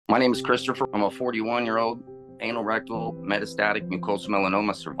My name is Christopher. I'm a 41-year-old anal rectal metastatic mucosal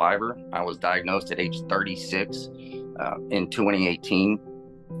melanoma survivor. I was diagnosed at age 36 in 2018.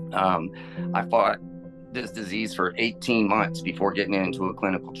 I fought this disease for 18 months before getting into a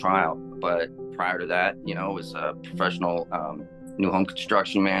clinical trial. But prior to that, was a professional new home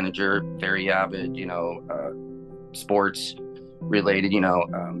construction manager, very avid, sports related,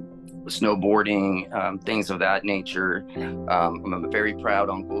 snowboarding, things of that nature. I'm a very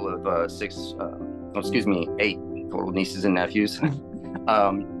proud uncle of eight total nieces and nephews.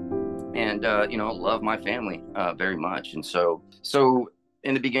 Love my family very much. And so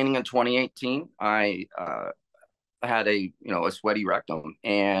in the beginning of 2018, I had a sweaty rectum,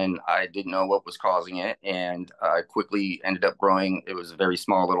 and I didn't know what was causing it, and I quickly ended up growing. It was a very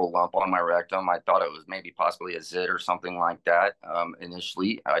small little lump on my rectum. I thought it was maybe possibly a zit or something like that.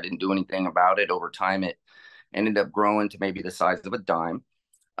 Initially, I didn't do anything about it. Over time, it ended up growing to maybe the size of a dime.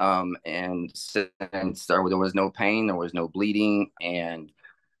 And since there was no pain, there was no bleeding, and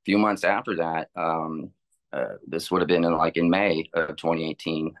a few months after that, this would have been in May of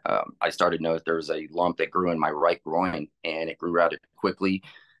 2018. I started to notice there was a lump that grew in my right groin, and it grew rather quickly.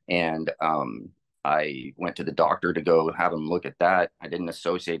 And I went to the doctor to go have him look at that. I didn't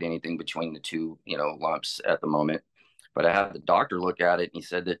associate anything between the two, lumps at the moment. But I had the doctor look at it, and he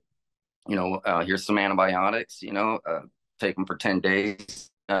said that, here's some antibiotics, take them for 10 days,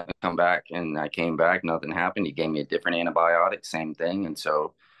 come back. And I came back, nothing happened. He gave me a different antibiotic, same thing. And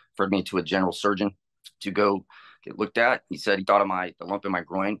so referred me to a general surgeon to go get looked at. He said he thought the lump in my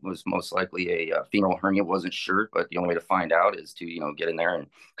groin was most likely a femoral hernia. Wasn't sure, but the only way to find out is to get in there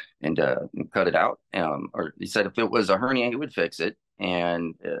and cut it out. Or he said if it was a hernia, he would fix it,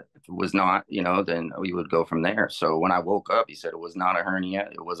 and if it was not, then we would go from there. So when I woke up, he said it was not a hernia;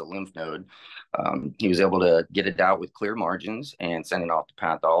 it was a lymph node. He was able to get it out with clear margins and send it off to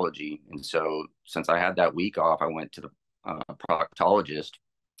pathology. And so since I had that week off, I went to the proctologist.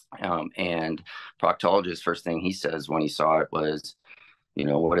 And proctologist, first thing he says when he saw it was,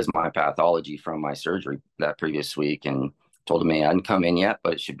 what is my pathology from my surgery that previous week? And told me I hadn't come in yet,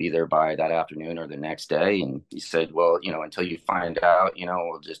 but it should be there by that afternoon or the next day. And he said, well, until you find out,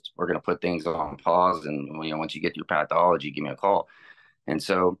 we're going to put things on pause. And, once you get your pathology, give me a call. And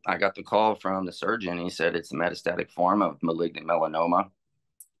so I got the call from the surgeon. He said it's a metastatic form of malignant melanoma.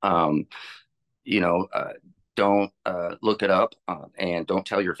 Um, don't look it up and don't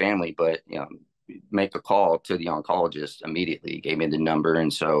tell your family, but make a call to the oncologist immediately. He gave me the number,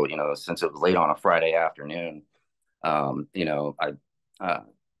 and so since it was late on a Friday afternoon, I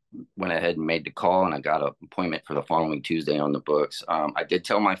went ahead and made the call, and I got an appointment for the following Tuesday on the books. I did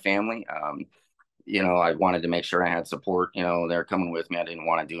tell my family. I wanted to make sure I had support. They're coming with me. I didn't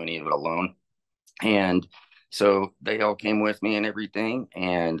want to do any of it alone, and so they all came with me and everything,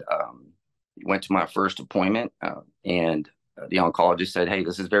 and went to my first appointment, and the oncologist said, hey,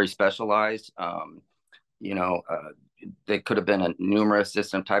 this is very specialized. They could have been a numerous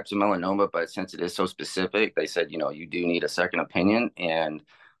different types of melanoma, but since it is so specific, they said, you do need a second opinion, and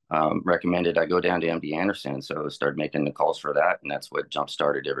recommended I go down to MD Anderson. So I started making the calls for that, and that's what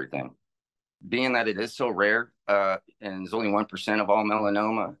jump-started everything. Being that it is so rare, and there's only 1% of all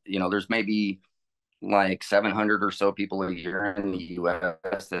melanoma, there's maybe like 700 or so people a year in the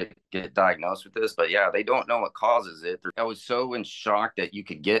US that get diagnosed with this. But yeah, they don't know what causes it. I was so in shock that you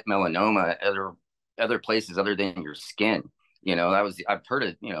could get melanoma other places other than your skin. I've heard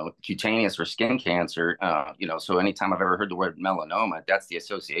of, cutaneous or skin cancer, so anytime I've ever heard the word melanoma, that's the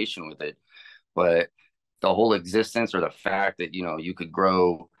association with it. But the whole existence, or the fact that, you could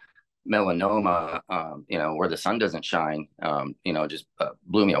grow melanoma, where the sun doesn't shine, just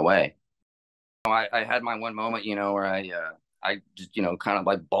blew me away. I had my one moment, where I just, kind of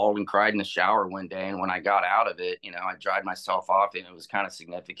like bawled and cried in the shower one day. And when I got out of it, I dried myself off, and it was kind of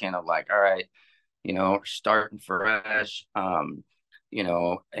significant of like, all right, starting fresh, and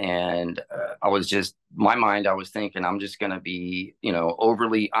I was just, my mind, I was thinking I'm just going to be,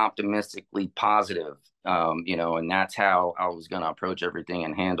 overly optimistically positive, and that's how I was going to approach everything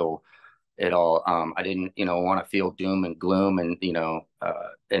and handle it all. I didn't, want to feel doom and gloom, and,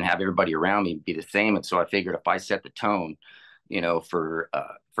 and have everybody around me be the same. And so I figured if I set the tone, for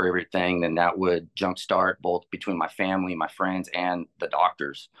everything, then that would jumpstart both between my family, my friends, and the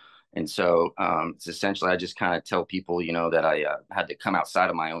doctors. And so it's essentially, I just kind of tell people, that I had to come outside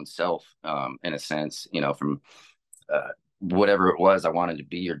of my own self, in a sense, from whatever it was I wanted to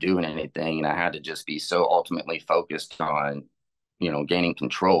be or doing anything. And I had to just be so ultimately focused on, gaining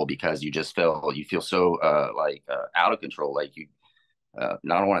control, because you feel so out of control. Like I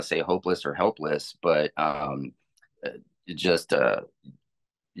don't want to say hopeless or helpless, but just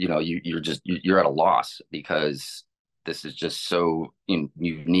you're at a loss because this is just so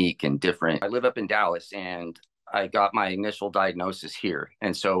unique and different. I live up in Dallas, and I got my initial diagnosis here.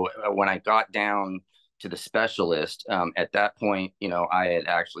 And so when I got down to the specialist, at that point, I had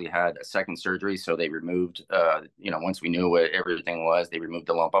actually had a second surgery. So they removed, once we knew what everything was, they removed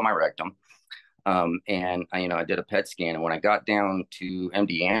the lump on my rectum. And I did a PET scan, and when I got down to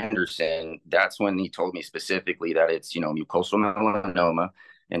MD Anderson, that's when he told me specifically that it's mucosal melanoma,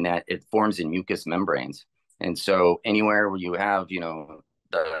 and that it forms in mucous membranes. And so anywhere where you have the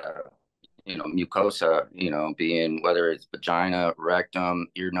mucosa, being whether it's vagina, rectum,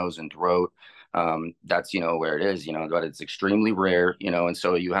 ear, nose, and throat, that's where it is, but it's extremely rare, and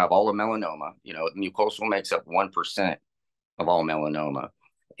so you have all of melanoma. Mucosal makes up 1% of all melanoma,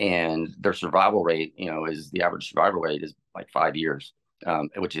 and their survival rate, is the average survival rate is like 5 years,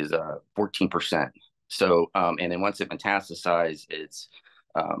 which is 14%. So, and then once it metastasizes, it's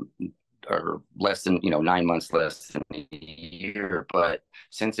or less than 9 months, less than a year. But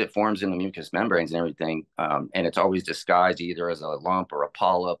since it forms in the mucous membranes and everything, and it's always disguised either as a lump or a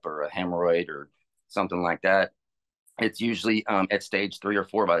polyp or a hemorrhoid or something like that, it's usually at stage 3 or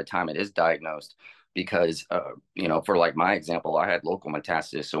 4 by the time it is diagnosed. Because for like my example, I had local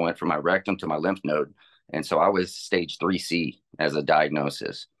metastasis, so it went from my rectum to my lymph node, and so I was stage 3C as a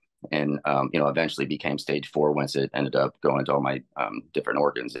diagnosis, and eventually became stage 4 once it ended up going to all my different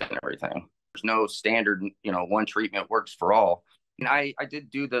organs and everything. There's no standard, one treatment works for all. And I did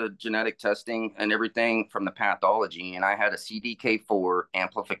do the genetic testing and everything from the pathology, and I had a CDK4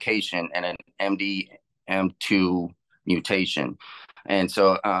 amplification and an MDM2 mutation. And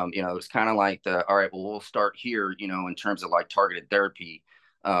so, it's kind of like all right, well, we'll start here, in terms of like targeted therapy,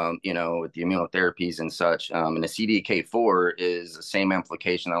 with the immunotherapies and such. And the CDK4 is the same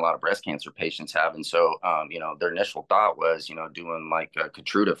amplification that a lot of breast cancer patients have. And so, their initial thought was, doing like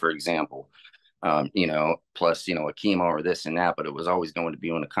Keytruda, for example, plus, a chemo or this and that, but it was always going to be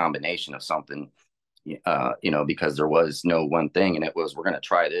in a combination of something, because there was no one thing, and it was, we're going to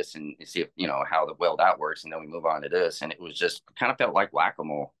try this and see if, how well that works. And then we move on to this. And it was just kind of felt like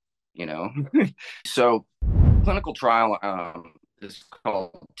whack-a-mole, So clinical trial is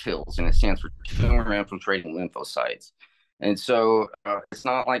called TILS, and it stands for tumor infiltrating lymphocytes. And so it's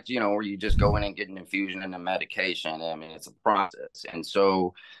not like, where you just go in and get an infusion and a medication. I mean, it's a process. And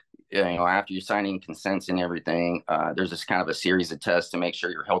so after you're signing consents and everything, there's this kind of a series of tests to make sure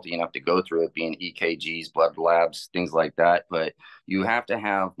you're healthy enough to go through it, being EKGs, blood labs, things like that. But you have to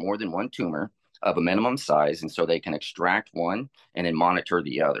have more than one tumor of a minimum size, and so they can extract one and then monitor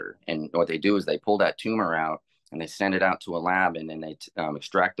the other. And what they do is they pull that tumor out and they send it out to a lab, and then they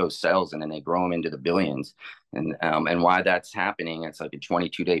extract those cells, and then they grow them into the billions. And why that's happening, it's like a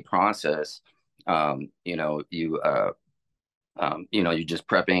 22-day process. You're just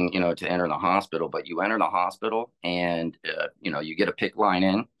prepping, to enter the hospital, but you enter the hospital, and, you get a PICC line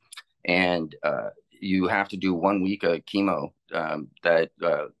in, and you have to do 1 week of chemo that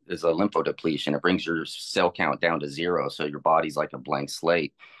is a lymphodepletion. It brings your cell count down to 0. So your body's like a blank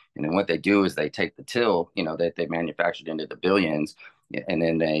slate. And then what they do is they take the TIL, that they manufactured into the billions, and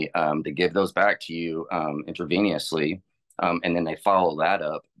then they give those back to you intravenously. And then they follow that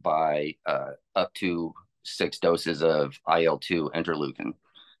up by up to 6 doses of IL-2 interleukin.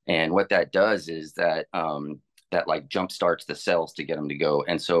 And what that does is that that like jump starts the cells to get them to go.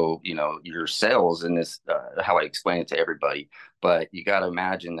 And so, your cells in this, how I explain it to everybody, but you got to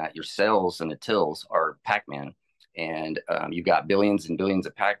imagine that your cells and the TILs are Pac-Man, and you've got billions and billions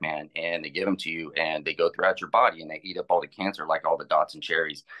of Pac-Man, and they give them to you, and they go throughout your body, and they eat up all the cancer, like all the dots and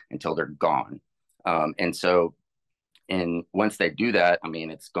cherries, until they're gone. And once they do that, I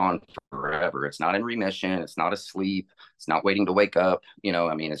mean, it's gone forever. It's not in remission. It's not asleep. It's not waiting to wake up.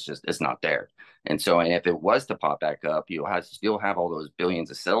 It's not there. And so, and if it was to pop back up, you'll still have all those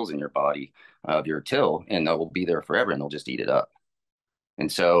billions of cells in your body of your TIL, and they'll be there forever, and they'll just eat it up. And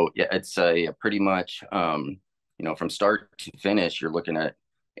so, yeah, it's a pretty much, from start to finish, you're looking at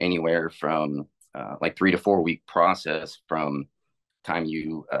anywhere from like 3 to 4 week process from time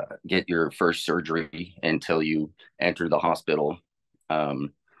you get your first surgery until you enter the hospital,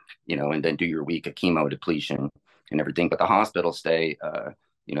 and then do your week of chemo depletion and everything. But the hospital stay,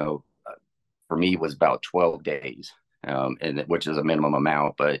 for me was about 12 days, and which is a minimum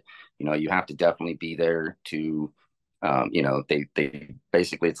amount. But, you have to definitely be there to, they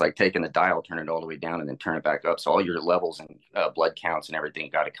basically, it's like taking the dial, turn it all the way down, and then turn it back up. So all your levels and blood counts and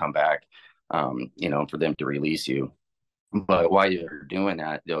everything got to come back, for them to release you. But while you're doing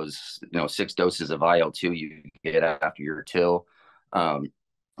that, those 6 doses of IL-2 you get after your TIL,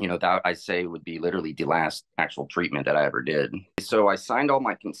 that I say would be literally the last actual treatment that I ever did. So I signed all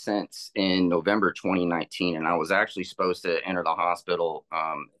my consents in November 2019, and I was actually supposed to enter the hospital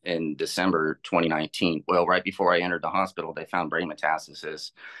in December 2019. Well, right before I entered the hospital, they found brain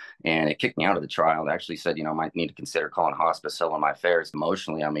metastasis, and it kicked me out of the trial. They actually said, I might need to consider calling hospice, settling my affairs.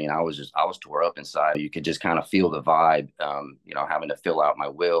 Emotionally, I mean, I was tore up inside. You could just kind of feel the vibe, having to fill out my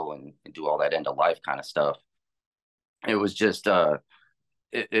will and do all that end of life kind of stuff. It was just,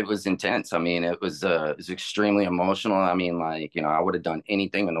 it was intense. I mean, it was extremely emotional. I mean, like, I would have done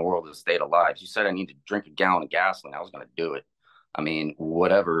anything in the world to stay alive. You said I need to drink a gallon of gasoline, I was going to do it. I mean,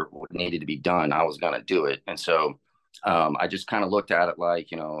 whatever needed to be done, I was going to do it. And so I just kind of looked at it like,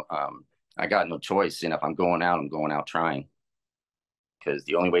 I got no choice. And if I'm going out, I'm going out trying, because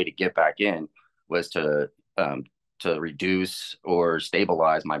the only way to get back in was um, to reduce or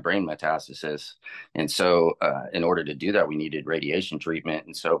stabilize my brain metastasis. And so, in order to do that, we needed radiation treatment.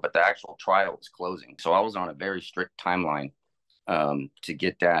 And so, but the actual trial was closing. So I was on a very strict timeline to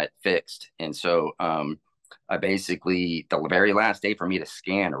get that fixed. And so, I basically, the very last day for me to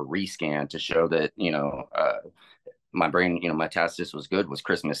scan or rescan to show that, my brain, metastasis was good, was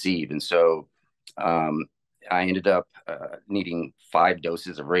Christmas Eve. And so, um, I ended up needing 5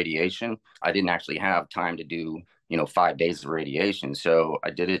 doses of radiation. I didn't actually have time to do, 5 days of radiation. So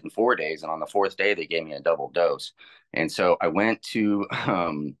I did it in 4 days. And on the fourth day, they gave me a double dose. And so I went to,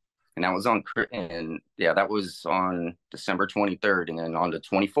 and that was and yeah, that was on December 23rd. And then on the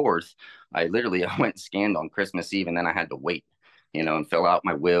 24th, I went and scanned on Christmas Eve, and then I had to wait, and fill out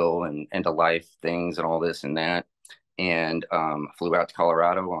my will and end of life things and all this and that. And flew out to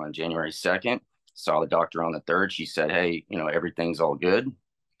Colorado on January 2nd, saw the doctor on the 3rd. She said, hey, everything's all good.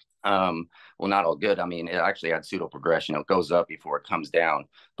 Well, not all good. I mean, it actually had pseudo progression. It goes up before it comes down,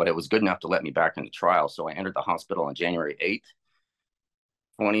 but it was good enough to let me back in the trial. So I entered the hospital on January 8th,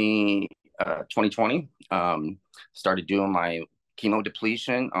 2020. Started doing my chemo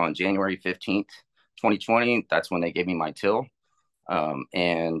depletion on January 15th, 2020. That's when they gave me my TIL.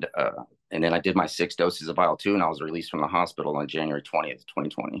 And then I did my 6 doses of IL-2, and I was released from the hospital on January 20th,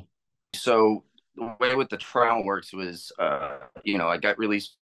 2020. So the way with the trial works was, I got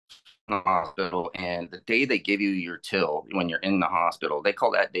released from the hospital, and the day they give you your TIL when you're in the hospital, they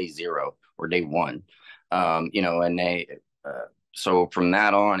call that day 0 or day 1. And so from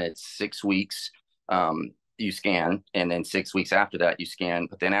that on, it's 6 weeks. You scan, and then 6 weeks after that you scan,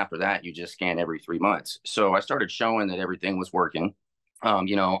 but then after that you just scan every 3 months. So I started showing that everything was working.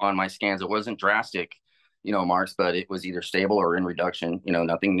 On my scans, it wasn't drastic, marks, but it was either stable or in reduction,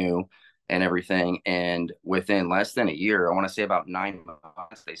 nothing new and everything. And within less than a year, I want to say about 9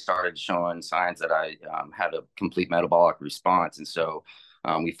 months, they started showing signs that I had a complete metabolic response. And so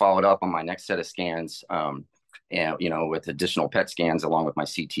we followed up on my next set of scans, and, with additional PET scans along with my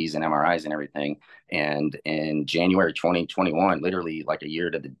CTs and MRIs and everything. And in January 2021, literally like a year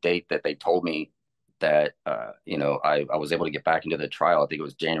to the date that they told me that I was able to get back into the trial. I think it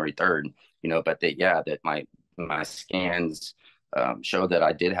was January 3rd, but that my scans showed that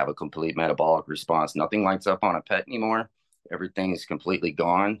I did have a complete metabolic response. Nothing lights up on a PET anymore. Everything is completely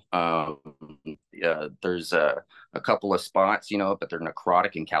gone. There's a couple of spots, but they're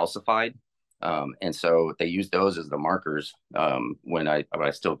necrotic and calcified. And so they use those as the markers when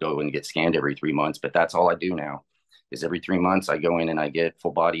I still go and get scanned every 3 months. But that's all I do now, is every 3 months I go in and I get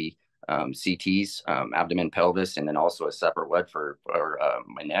full body CTs, abdomen, pelvis, and then also a separate lead for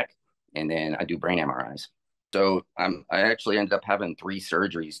my neck. And then I do brain MRIs. So I actually ended up having 3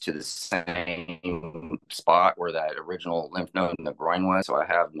 surgeries to the same spot where that original lymph node in the groin was. So I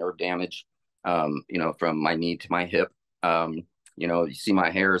have nerve damage, from my knee to my hip. You see my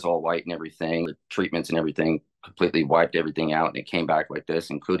hair is all white and everything. The treatments and everything completely wiped everything out, and it came back like this,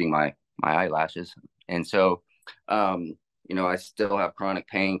 including my eyelashes. And so, I still have chronic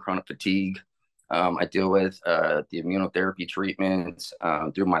pain, chronic fatigue. I deal with the immunotherapy treatments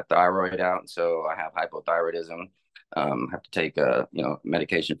through my thyroid out, and so I have hypothyroidism. Have to take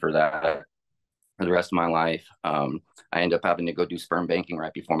medication for that for the rest of my life. I end up having to go do sperm banking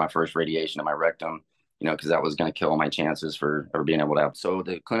right before my first radiation in my rectum, because that was going to kill my chances for ever being able to have. So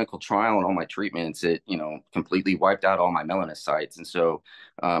the clinical trial and all my treatments, it, completely wiped out all my melanocytes. And so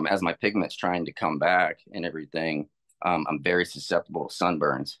as my pigment's trying to come back and everything, I'm very susceptible to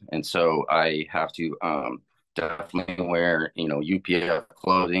sunburns. And so I have to definitely wear, UPF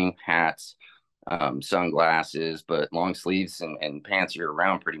clothing, hats, sunglasses, but long sleeves and pants year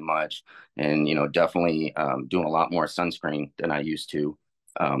round pretty much. And, definitely doing a lot more sunscreen than I used to.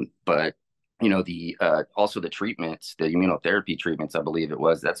 But the also the treatments, the immunotherapy treatments, I believe it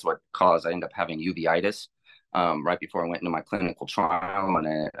was, that's what caused, I ended up having uveitis. right before I went into my clinical trial,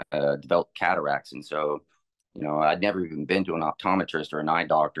 and I developed cataracts. And so, I'd never even been to an optometrist or an eye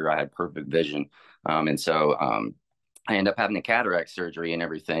doctor. I had perfect vision. And so I ended up having a cataract surgery and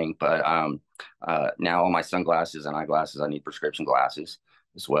everything. But now all my sunglasses and eyeglasses, I need prescription glasses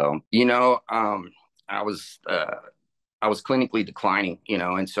as well. I was I was clinically declining,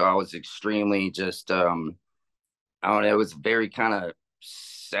 and so I was extremely just I don't know, it was a very kind of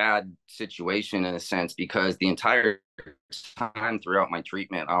sad situation in a sense, because the entire time throughout my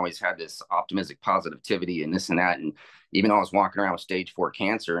treatment, I always had this optimistic positivity and this and that. And even though I was walking around with stage 4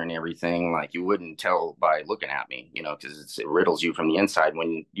 cancer and everything, like you wouldn't tell by looking at me, because it riddles you from the inside.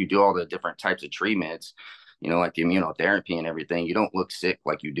 When you do all the different types of treatments, like the immunotherapy and everything, you don't look sick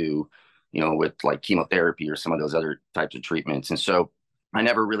like you do, with like chemotherapy or some of those other types of treatments. And so I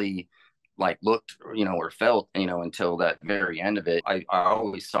never really like looked, or felt, until that very end of it. I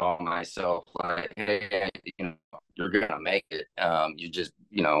always saw myself like, hey, you're gonna make it. You just,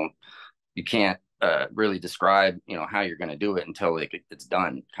 you can't really describe, how you're gonna do it until it's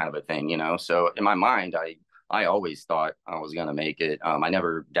done, kind of a thing, So in my mind, I always thought I was gonna make it. I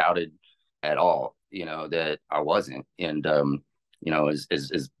never doubted at all, that I wasn't. And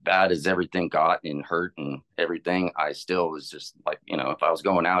as bad as everything got and hurt and everything, I still was just like, if I was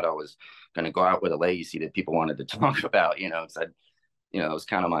going out, I was going to go out with a legacy that people wanted to talk about, because it was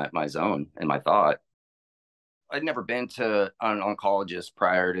kind of my zone and my thought. I'd never been to an oncologist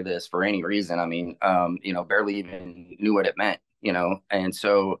prior to this for any reason. I mean, barely even knew what it meant, and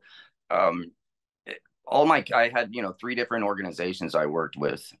so, um, I had, 3 different organizations I worked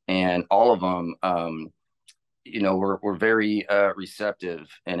with, and all of them, we're very receptive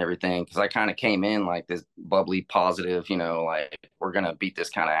and everything, because I kind of came in like this bubbly, positive, like we're gonna beat this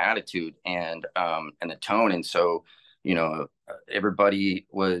kind of attitude and the tone. And so, everybody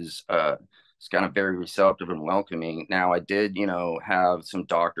was kind of very receptive and welcoming. Now I did, have some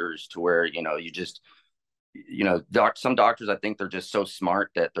doctors to where, you just, some doctors, I think they're just so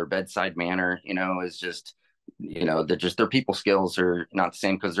smart that their bedside manner, is just, their people skills are not the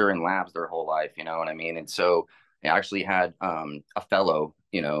same, because they're in labs their whole life, you know what I mean? And so I actually had a fellow,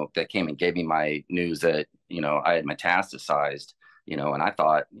 that came and gave me my news that, I had metastasized, and I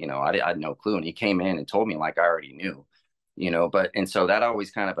thought, I had no clue. And he came in and told me like I already knew, and so that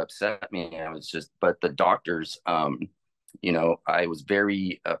always kind of upset me. I was just, but the doctors, I was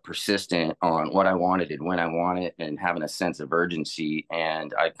very persistent on what I wanted and when I wanted, and having a sense of urgency.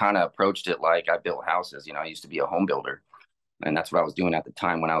 And I kind of approached it like I built houses. I used to be a home builder, and that's what I was doing at the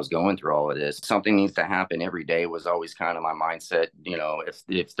time when I was going through all of this. Something needs to happen every day was always kind of my mindset.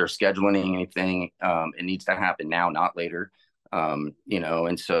 If they're scheduling anything, it needs to happen now, not later.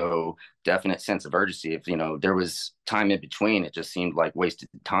 And so definite sense of urgency. If there was time in between, it just seemed like wasted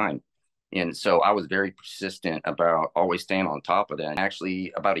time. And so I was very persistent about always staying on top of that. And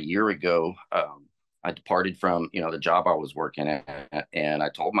actually, about a year ago, I departed from, the job I was working at. And I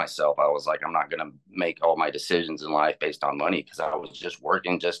told myself, I was like, I'm not going to make all my decisions in life based on money, because I was just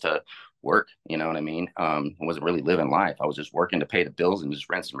working just to work. You know what I mean? I wasn't really living life. I was just working to pay the bills and just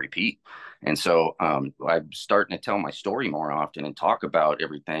rinse and repeat. And so I'm starting to tell my story more often and talk about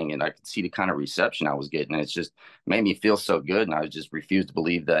everything. And I could see the kind of reception I was getting. And it's just made me feel so good. And I just refused to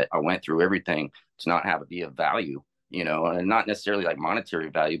believe that I went through everything to not have it be of value, and not necessarily like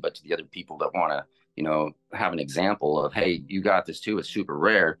monetary value, but to the other people that want to, have an example of, hey, you got this too. It's super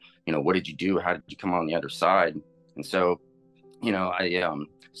rare. What did you do? How did you come on the other side? And so, I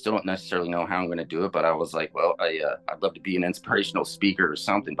still don't necessarily know how I'm going to do it, but I was like, well, I'd love to be an inspirational speaker or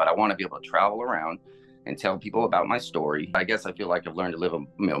something, but I want to be able to travel around and tell people about my story. I guess I feel like I've learned to live a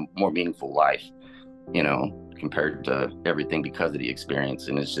more meaningful life, compared to everything, because of the experience.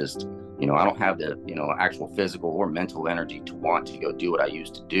 And it's just, I don't have the, actual physical or mental energy to want to go do what I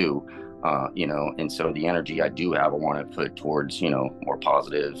used to do. And so the energy I do have, I want to put towards, more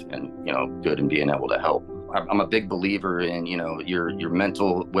positive and, good, and being able to help. I'm a big believer in, your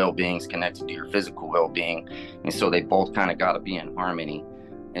mental well-being is connected to your physical well-being. And so they both kind of got to be in harmony.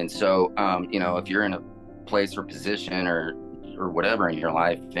 And so, if you're in a place or position or whatever in your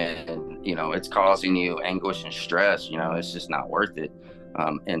life, and, it's causing you anguish and stress, it's just not worth it.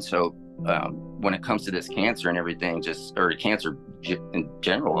 And so, when it comes to this cancer and everything, or cancer in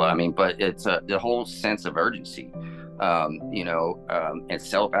general, I mean, but it's the whole sense of urgency, and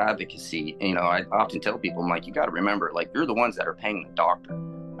self-advocacy. I often tell people, I'm like, you got to remember, like, you're the ones that are paying the doctor.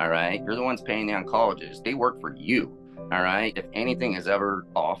 All right. You're the ones paying the oncologist. They work for you. All right. If anything is ever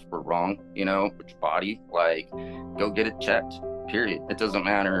off or wrong, with your body, like, go get it checked, period. It doesn't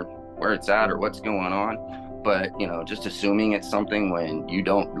matter where it's at or what's going on. But, just assuming it's something when you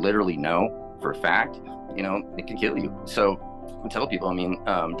don't literally know for a fact, you know, it can kill you. So I tell people, I mean,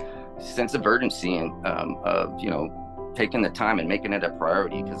 sense of urgency and of, you know, taking the time and making it a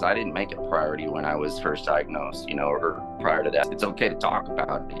priority, because I didn't make it a priority when I was first diagnosed, you know, or prior to that. It's okay to talk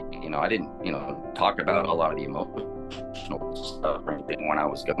about it. You know, I didn't, you know, talk about a lot of the emotional stuff or anything when I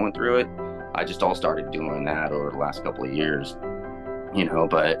was going through it. I just all started doing that over the last couple of years, you know,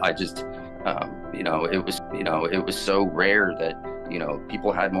 but I just, you know, it was so rare that, you know,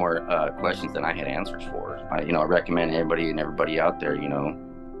 people had more questions than I had answers for. You know, I recommend everybody out there, you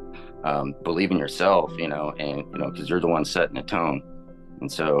know, believe in yourself, you know, and, you know, because you're the one setting the tone.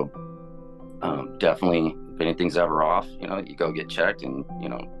 And so definitely, if anything's ever off, you know, you go get checked, and, you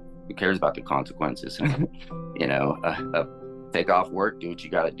know, who cares about the consequences? You know, take off work, do what you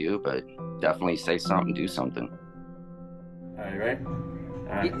got to do, but definitely say something, do something. All right, right?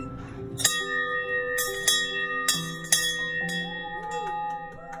 All right.